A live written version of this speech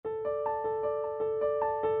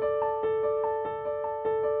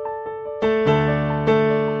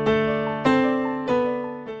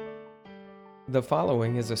The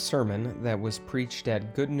following is a sermon that was preached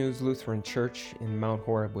at Good News Lutheran Church in Mount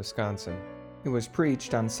Horeb, Wisconsin. It was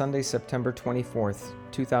preached on Sunday, September 24th,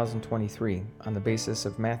 2023, on the basis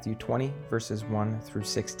of Matthew 20, verses 1 through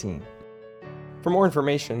 16. For more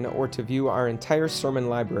information or to view our entire sermon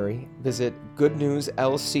library, visit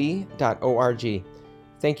goodnewslc.org.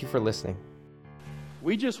 Thank you for listening.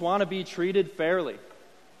 We just want to be treated fairly.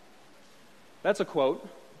 That's a quote,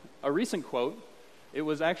 a recent quote. It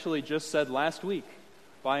was actually just said last week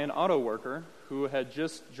by an auto worker who had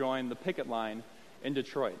just joined the picket line in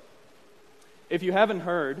Detroit. If you haven't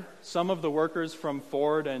heard, some of the workers from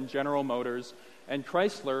Ford and General Motors and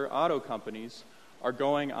Chrysler auto companies are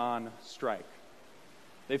going on strike.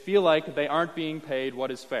 They feel like they aren't being paid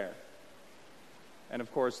what is fair. And of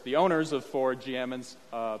course, the owners of Ford, GM, and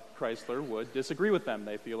Chrysler would disagree with them.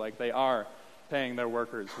 They feel like they are paying their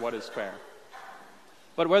workers what is fair.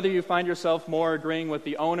 But whether you find yourself more agreeing with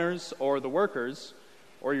the owners or the workers,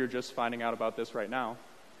 or you're just finding out about this right now,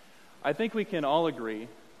 I think we can all agree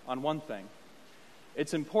on one thing.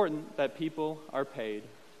 It's important that people are paid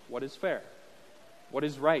what is fair, what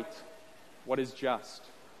is right, what is just.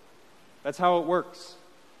 That's how it works.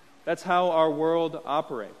 That's how our world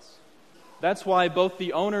operates. That's why both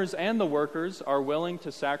the owners and the workers are willing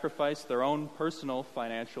to sacrifice their own personal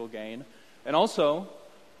financial gain and also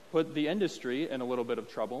put the industry in a little bit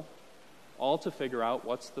of trouble, all to figure out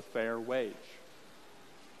what's the fair wage.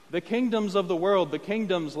 The kingdoms of the world, the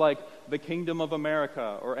kingdoms like the Kingdom of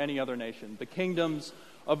America or any other nation, the kingdoms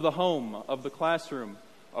of the home, of the classroom,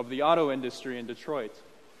 of the auto industry in Detroit,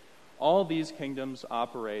 all these kingdoms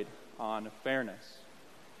operate on fairness.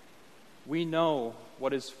 We know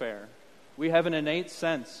what is fair. We have an innate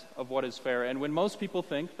sense of what is fair, and when most people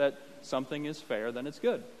think that something is fair, then it's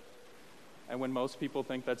good. And when most people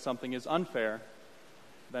think that something is unfair,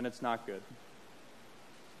 then it's not good.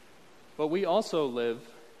 But we also live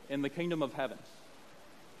in the kingdom of heaven.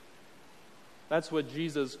 That's what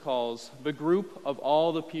Jesus calls the group of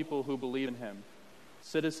all the people who believe in him,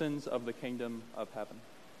 citizens of the kingdom of heaven.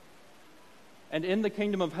 And in the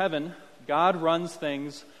kingdom of heaven, God runs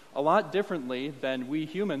things a lot differently than we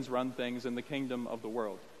humans run things in the kingdom of the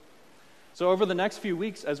world. So over the next few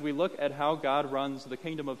weeks, as we look at how God runs the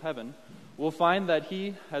kingdom of heaven, we'll find that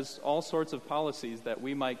he has all sorts of policies that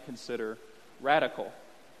we might consider radical.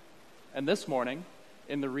 And this morning,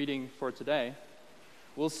 in the reading for today,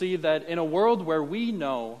 we'll see that in a world where we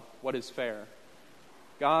know what is fair,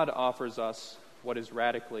 God offers us what is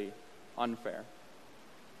radically unfair.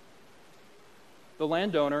 The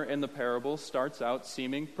landowner in the parable starts out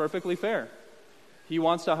seeming perfectly fair. He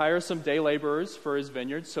wants to hire some day laborers for his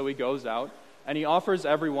vineyard, so he goes out and he offers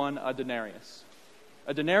everyone a denarius.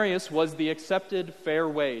 A denarius was the accepted fair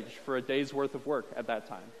wage for a day's worth of work at that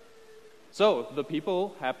time. So the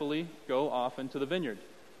people happily go off into the vineyard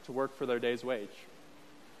to work for their day's wage.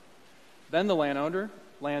 Then the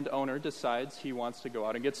landowner decides he wants to go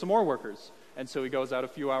out and get some more workers, and so he goes out a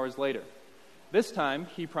few hours later. This time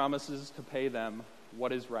he promises to pay them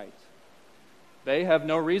what is right. They have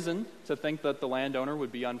no reason to think that the landowner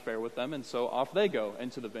would be unfair with them, and so off they go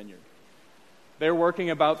into the vineyard. They're working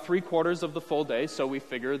about 3/4 of the full day, so we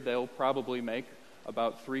figured they'll probably make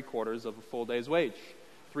about 3/4 of a full day's wage,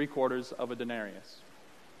 3/4 of a denarius.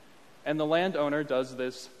 And the landowner does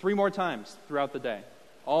this 3 more times throughout the day.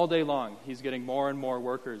 All day long, he's getting more and more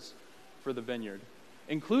workers for the vineyard,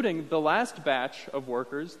 including the last batch of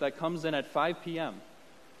workers that comes in at 5 p.m.,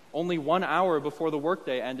 only 1 hour before the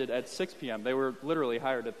workday ended at 6 p.m. They were literally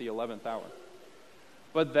hired at the 11th hour.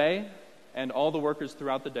 But they and all the workers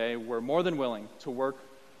throughout the day were more than willing to work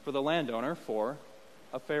for the landowner for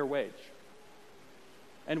a fair wage.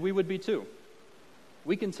 And we would be too.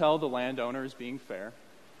 We can tell the landowner is being fair.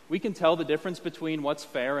 We can tell the difference between what's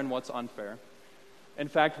fair and what's unfair. In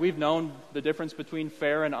fact, we've known the difference between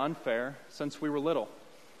fair and unfair since we were little.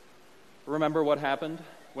 Remember what happened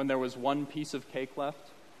when there was one piece of cake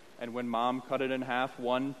left, and when Mom cut it in half,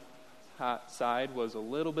 one side was a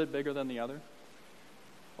little bit bigger than the other?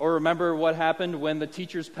 Or remember what happened when the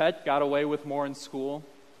teacher's pet got away with more in school?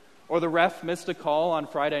 Or the ref missed a call on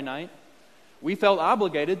Friday night? We felt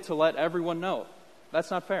obligated to let everyone know. That's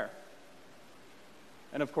not fair.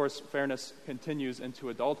 And of course, fairness continues into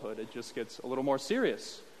adulthood. It just gets a little more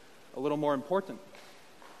serious, a little more important.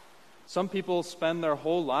 Some people spend their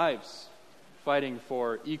whole lives fighting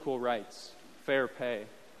for equal rights, fair pay,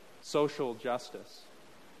 social justice.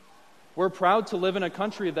 We're proud to live in a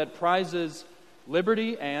country that prizes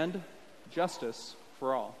liberty and justice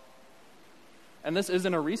for all. And this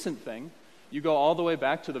isn't a recent thing. You go all the way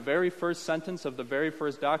back to the very first sentence of the very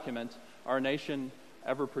first document our nation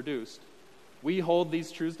ever produced. We hold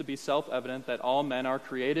these truths to be self-evident that all men are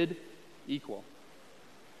created equal.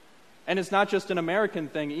 And it's not just an American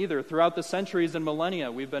thing either. Throughout the centuries and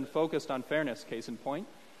millennia, we've been focused on fairness. Case in point,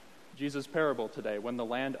 Jesus' parable today, when the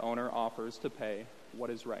landowner offers to pay what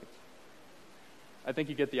is right. I think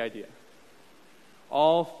you get the idea.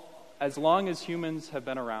 As long as humans have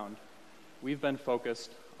been around, we've been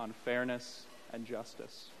focused on fairness and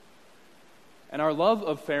justice. And our love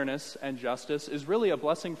of fairness and justice is really a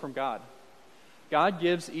blessing from God. God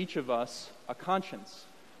gives each of us a conscience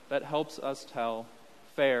that helps us tell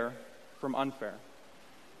fair from unfair.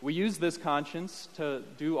 We use this conscience to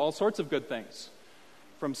do all sorts of good things,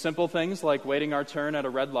 from simple things like waiting our turn at a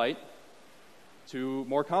red light to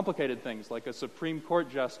more complicated things like a Supreme Court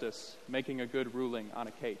justice making a good ruling on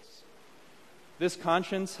a case. This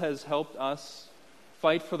conscience has helped us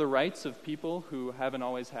fight for the rights of people who haven't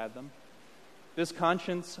always had them. This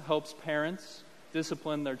conscience helps parents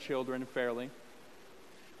discipline their children fairly.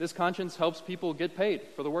 This conscience helps people get paid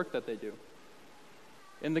for the work that they do.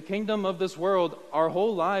 In the kingdom of this world, our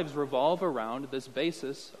whole lives revolve around this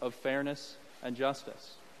basis of fairness and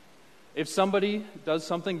justice. If somebody does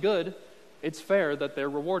something good, it's fair that they're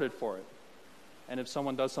rewarded for it. And if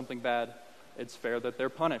someone does something bad, it's fair that they're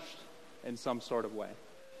punished in some sort of way.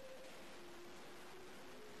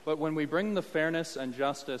 But when we bring the fairness and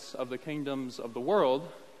justice of the kingdoms of the world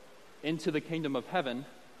into the kingdom of heaven,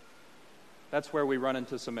 that's where we run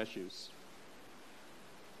into some issues.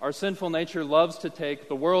 Our sinful nature loves to take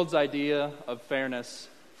the world's idea of fairness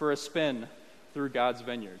for a spin through God's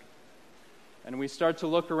vineyard. And we start to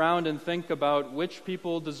look around and think about which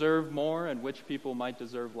people deserve more and which people might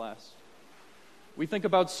deserve less. We think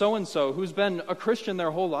about so-and-so who's been a Christian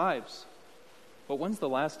their whole lives, but when's the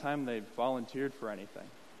last time they've volunteered for anything?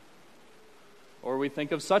 Or we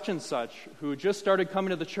think of such and such who just started coming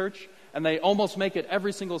to the church and they almost make it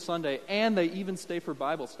every single Sunday and they even stay for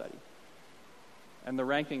Bible study. And the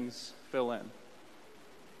rankings fill in.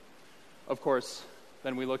 Of course,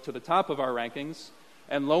 then we look to the top of our rankings,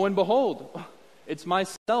 and lo and behold, it's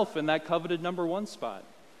myself in that coveted number one spot.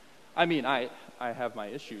 I mean, I have my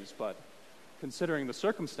issues, but considering the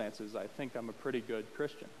circumstances, I think I'm a pretty good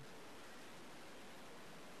Christian.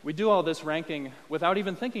 We do all this ranking without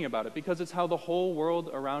even thinking about it because it's how the whole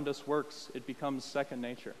world around us works. It becomes second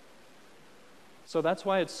nature. So that's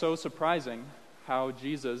why it's so surprising how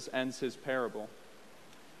Jesus ends his parable.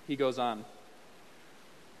 He goes on,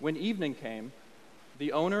 "When evening came,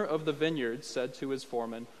 the owner of the vineyard said to his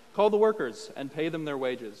foreman, 'Call the workers and pay them their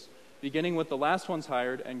wages, beginning with the last ones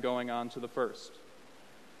hired and going on to the first.'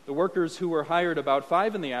 The workers who were hired about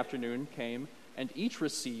 5 p.m. came, and each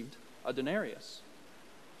received a denarius.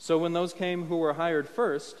 So when those came who were hired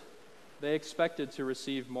first, they expected to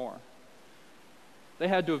receive more. They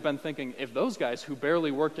had to have been thinking, if those guys who barely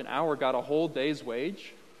worked an hour got a whole day's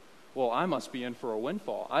wage, well, I must be in for a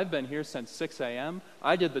windfall. I've been here since 6 a.m.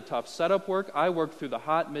 I did the tough setup work. I worked through the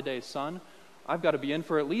hot midday sun. I've got to be in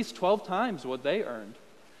for at least 12 times what they earned."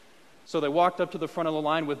 So they walked up to the front of the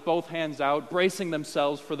line with both hands out, bracing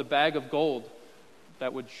themselves for the bag of gold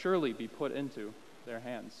that would surely be put into their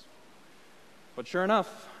hands. But sure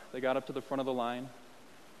enough, they got up to the front of the line,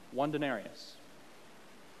 1 denarius.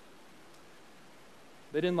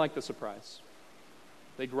 They didn't like the surprise.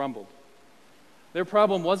 They grumbled. Their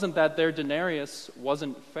problem wasn't that their denarius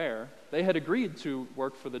wasn't fair. They had agreed to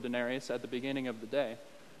work for the denarius at the beginning of the day.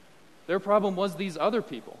 Their problem was these other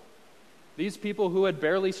people. These people who had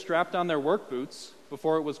barely strapped on their work boots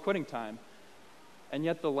before it was quitting time. And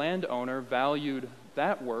yet the landowner valued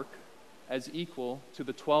that work as equal to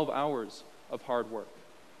the 12 hours of hard work.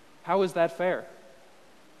 How is that fair?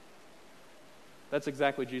 That's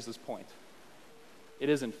exactly Jesus' point. It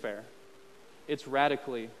isn't fair. It's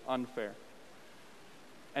radically unfair.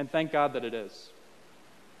 And thank God that it is.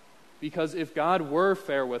 Because if God were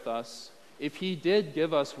fair with us, if he did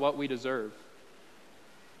give us what we deserve,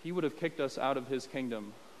 he would have kicked us out of his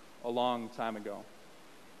kingdom a long time ago.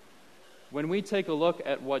 When we take a look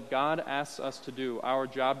at what God asks us to do, our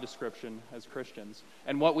job description as Christians,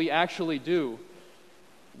 and what we actually do,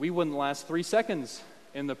 we wouldn't last 3 seconds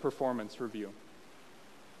in the performance review.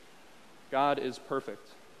 God is perfect.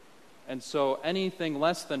 And so anything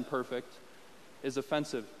less than perfect is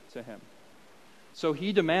offensive to him. So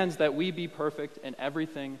he demands that we be perfect in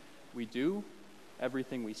everything we do,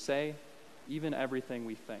 everything we say, even everything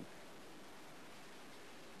we think.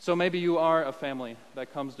 So maybe you are a family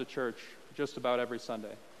that comes to church just about every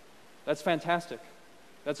Sunday. That's fantastic.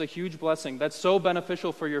 That's a huge blessing. That's so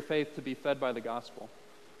beneficial for your faith to be fed by the gospel.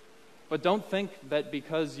 But don't think that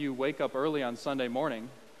because you wake up early on Sunday morning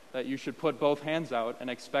that you should put both hands out and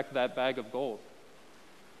expect that bag of gold.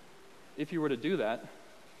 if you were to do that,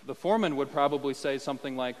 the foreman would probably say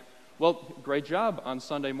something like, well, great job on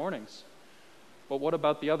Sunday mornings. But what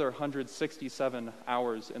about the other 167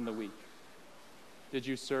 hours in the week? Did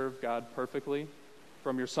you serve God perfectly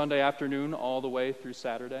from your Sunday afternoon all the way through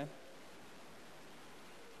Saturday?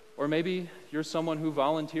 Or maybe you're someone who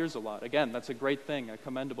volunteers a lot. Again, that's a great thing, a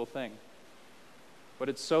commendable thing. But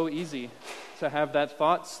it's so easy to have that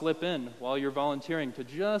thought slip in while you're volunteering, to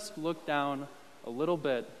just look down a little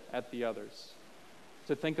bit at the others,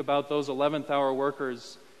 to think about those 11th hour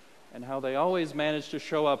workers and how they always manage to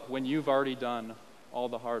show up when you've already done all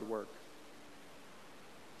the hard work.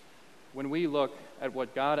 When we look at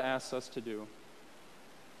what God asks us to do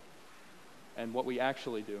and what we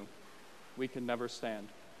actually do, we can never stand.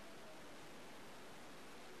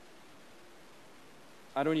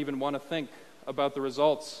 I don't even want to think about the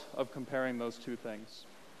results of comparing those two things.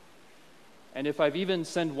 And if I've even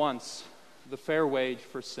sinned once, the fair wage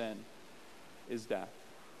for sin is death.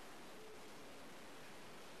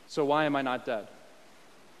 So why am I not dead?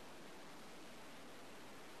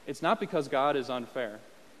 It's not because God is unfair.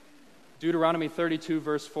 Deuteronomy 32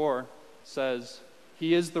 verse 4 says,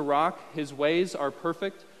 "He is the rock, his ways are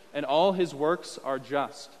perfect, and all his works are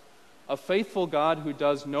just. A faithful God who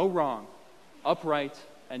does no wrong, upright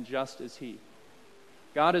and just is he."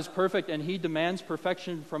 God is perfect and he demands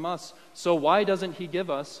perfection from us. So why doesn't he give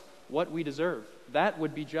us what we deserve? That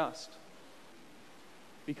would be just.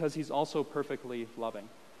 Because he's also perfectly loving.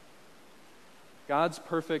 God's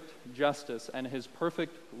perfect justice and his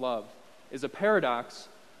perfect love is a paradox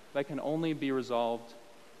that can only be resolved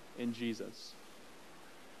in Jesus.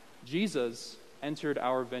 Jesus entered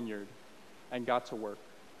our vineyard and got to work.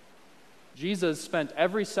 Jesus spent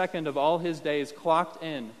every second of all his days clocked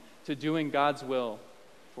in to doing God's will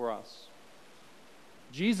for us.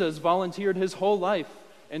 Jesus volunteered his whole life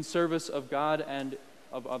in service of God and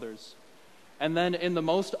of others. And then in the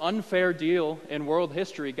most unfair deal in world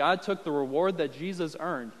history, God took the reward that Jesus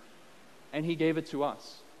earned and he gave it to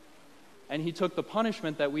us. And he took the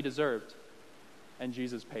punishment that we deserved and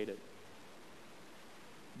Jesus paid it.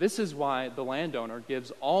 This is why the landowner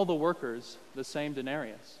gives all the workers the same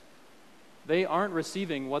denarius. They aren't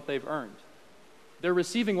receiving what they've earned. They're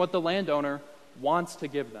receiving what the landowner wants to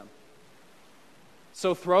give them.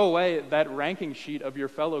 So throw away that ranking sheet of your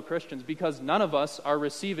fellow Christians, because none of us are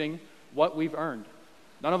receiving what we've earned.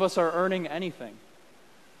 None of us are earning anything.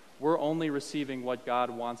 We're only receiving what God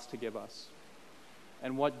wants to give us.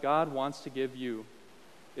 And what God wants to give you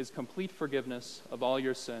is complete forgiveness of all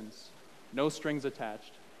your sins, no strings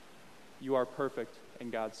attached. You are perfect in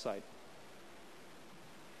God's sight.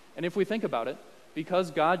 And if we think about it,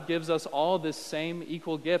 because God gives us all this same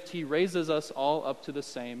equal gift, he raises us all up to the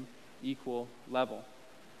same equal level.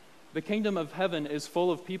 The kingdom of heaven is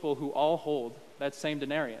full of people who all hold that same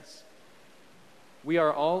denarius. We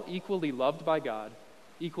are all equally loved by God,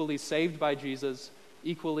 equally saved by Jesus,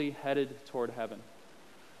 equally headed toward heaven.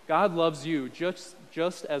 God loves you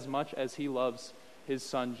just as much as he loves his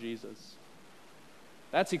son Jesus.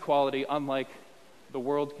 That's equality unlike the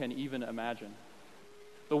world can even imagine.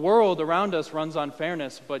 The world around us runs on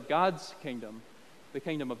fairness, but God's kingdom, the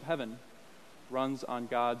kingdom of heaven, runs on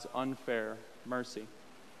God's unfair mercy.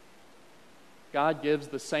 God gives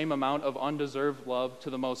the same amount of undeserved love to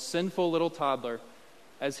the most sinful little toddler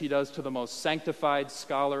as he does to the most sanctified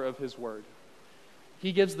scholar of his word.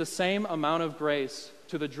 He gives the same amount of grace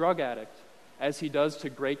to the drug addict as he does to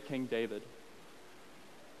great King David.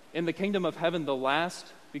 In the kingdom of heaven, the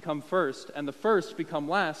last become first, and the first become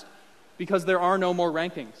last, because there are no more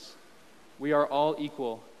rankings. We are all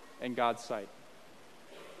equal in God's sight.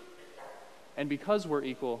 And because we're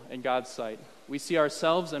equal in God's sight, we see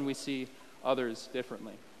ourselves and we see others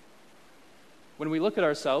differently. When we look at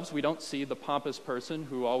ourselves, we don't see the pompous person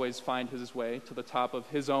who always finds his way to the top of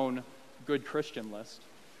his own good Christian list.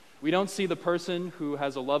 We don't see the person who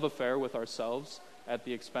has a love affair with ourselves at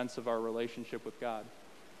the expense of our relationship with God.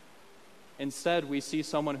 Instead, we see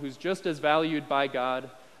someone who's just as valued by God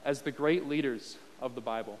as the great leaders of the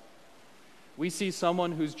Bible. We see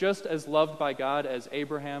someone who's just as loved by God as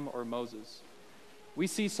Abraham or Moses. We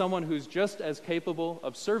see someone who's just as capable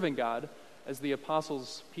of serving God as the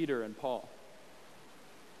apostles Peter and Paul.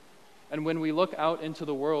 And when we look out into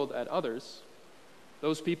the world at others,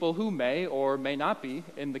 those people who may or may not be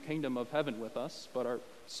in the kingdom of heaven with us, but are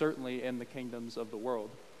certainly in the kingdoms of the world,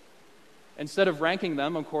 instead of ranking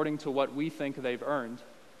them according to what we think they've earned,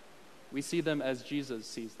 we see them as Jesus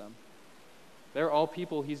sees them. They're all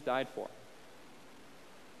people he's died for.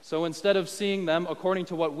 So instead of seeing them according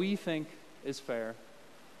to what we think is fair,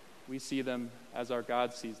 we see them as our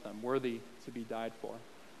God sees them, worthy to be died for.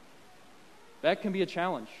 That can be a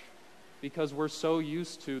challenge. because we're so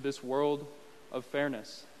used to this world of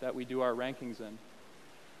fairness that we do our rankings in.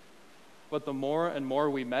 But the more and more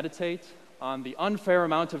we meditate on the unfair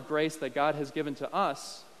amount of grace that God has given to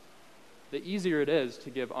us, the easier it is to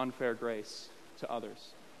give unfair grace to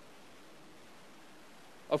others.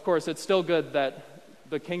 Of course, it's still good that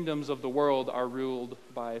the kingdoms of the world are ruled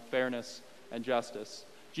by fairness and justice.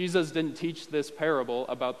 Jesus didn't teach this parable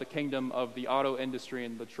about the kingdom of the auto industry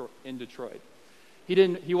in Detroit.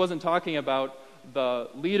 He wasn't talking about the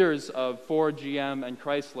leaders of Ford, GM, and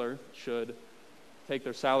Chrysler should take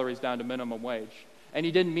their salaries down to minimum wage. And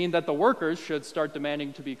he didn't mean that the workers should start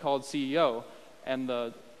demanding to be called CEO and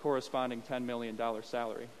the corresponding $10 million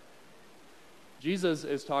salary. Jesus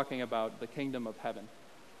is talking about the kingdom of heaven,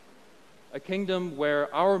 a kingdom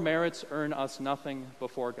where our merits earn us nothing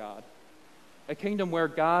before God, a kingdom where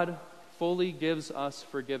God fully gives us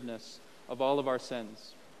forgiveness of all of our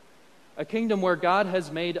sins, a kingdom where God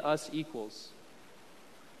has made us equals,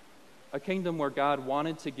 a kingdom where God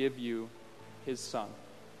wanted to give you his Son.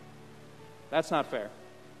 That's not fair.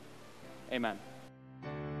 Amen.